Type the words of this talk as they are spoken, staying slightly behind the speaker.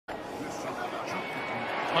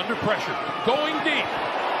Under pressure, going deep,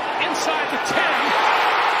 inside the 10,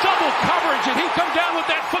 double coverage, and he come down with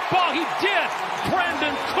that football. He did.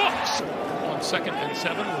 Brandin Cooks on 2nd and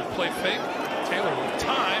 7 with play fake. Taylor with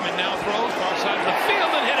time, and now throws far side of the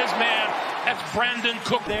field and hit his man. That's Brandin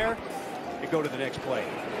Cooks there. And go to the next play.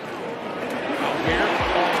 Out here,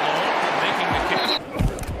 all alone, making the catch.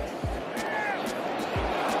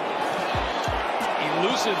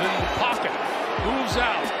 Elusive in the pocket, moves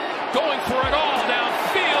out, going for it all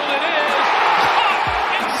downfield. It is caught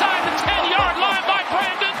inside the 10-yard line by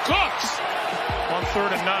Brandin Cooks. On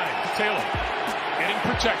 3rd and 9, Taylor getting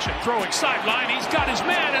protection, throwing sideline. He's got his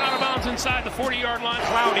man and out of bounds inside the 40-yard line.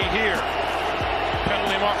 Cloudy here.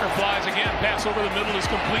 Penalty marker flies again. Pass over the middle is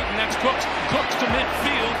complete, and that's Cooks. Cooks to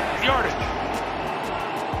midfield, yardage.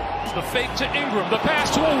 The fake to Ingram. The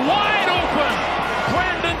pass to a wide open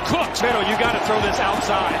Brandin Cooks. Middle, you got to throw this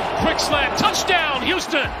outside. Quick slant, touchdown,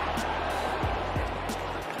 Houston.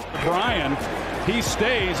 Brian, he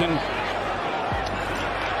stays, and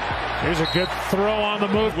here's a good throw on the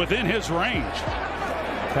move within his range.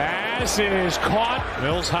 Pass is caught.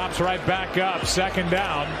 Mills hops right back up. 2nd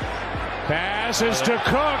down. Pass is to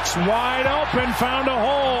Cooks. Wide open. Found a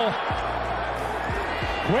hole.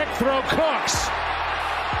 Quick throw, Cooks.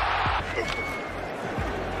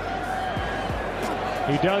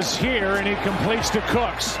 He does here, and he completes to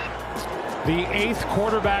Cooks. The 8th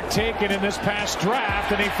quarterback taken in this past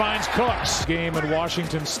draft, and he finds Cooks. Game in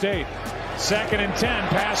Washington State. 2nd and 10.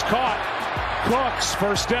 Pass caught. Cooks,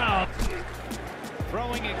 1st down.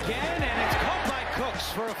 Throwing again, and it's caught by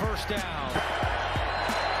Cooks for a 1st down.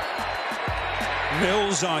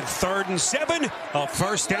 Mills on 3rd and 7, a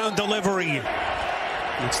 1st down delivery.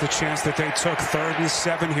 It's the chance that they took. 3rd and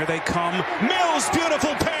 7, here they come. Mills,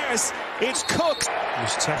 beautiful pass. It's Cooks.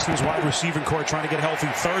 This Texans wide receiving core trying to get healthy.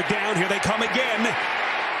 3rd down, here they come again.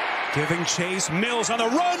 Giving chase, Mills on the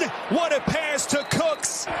run. What a pass to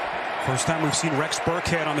Cooks. First time we've seen Rex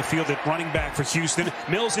Burkhead on the field at running back for Houston.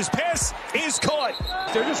 Mills' pass is caught.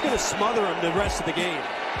 They're just going to smother him the rest of the game.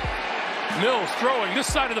 Mills throwing this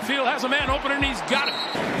side of the field, has a man open, and he's got it.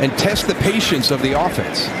 And test the patience of the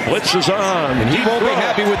offense. Blitz is on. And he won't be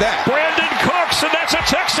happy with that. Brandin Cooks, and that's a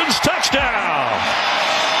Texans touchdown.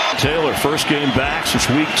 Taylor, first game back since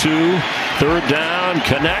week 2. 3rd down,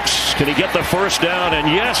 connects. Can he get the 1st down? And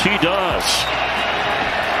yes, he does.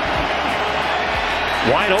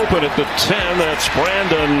 Wide open at the 10. That's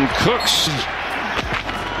Brandin Cooks.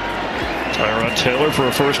 Tyrod Taylor for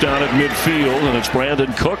a 1st down at midfield, and it's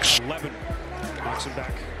Brandin Cooks. 11. Knocks him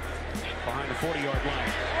back behind the 40-yard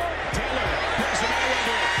line. Taylor brings the ball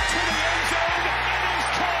over to the end zone, and he's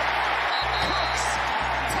caught. Cooks,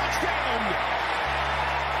 touchdown.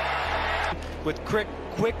 With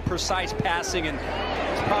quick, precise passing, and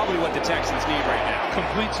it's probably what the Texans need right now.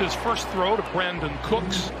 Completes his first throw to Brandin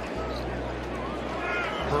Cooks.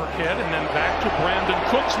 Burkhead, and then back to Brandin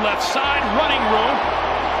Cooks, left side, running room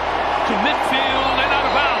to midfield and out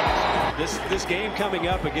of bounds. This game coming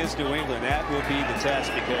up against New England, that will be the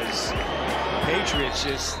test, because Patriots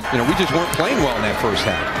just... we just weren't playing well in that 1st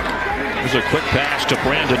half. There's a quick pass to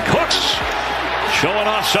Brandin Cooks. Showing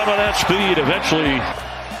off some of that speed eventually.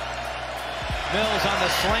 Mills on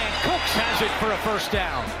the slant. Cooks has it for a 1st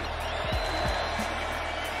down.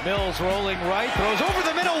 Mills rolling right, throws over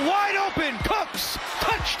the middle, wide open. Cooks,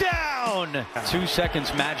 touchdown. 2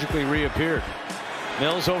 seconds magically reappeared.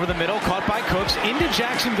 Mills over the middle, caught by Cooks into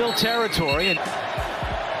Jacksonville territory. And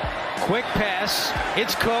quick pass,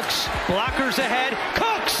 it's Cooks, blockers ahead.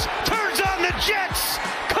 Cooks turns on the Jets.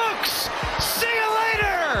 Cooks, see you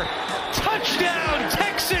later. Touchdown,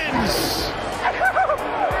 Texans.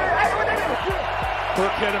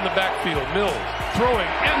 Burkhead in the backfield, Mills throwing,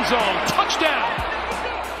 end zone, touchdown.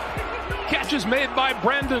 Catch is made by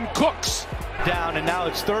Brandin Cooks. Down, and now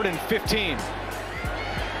it's 3rd and 15.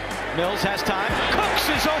 Mills has time. Cooks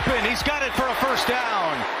is open. He's got it for a 1st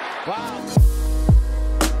down. Wow.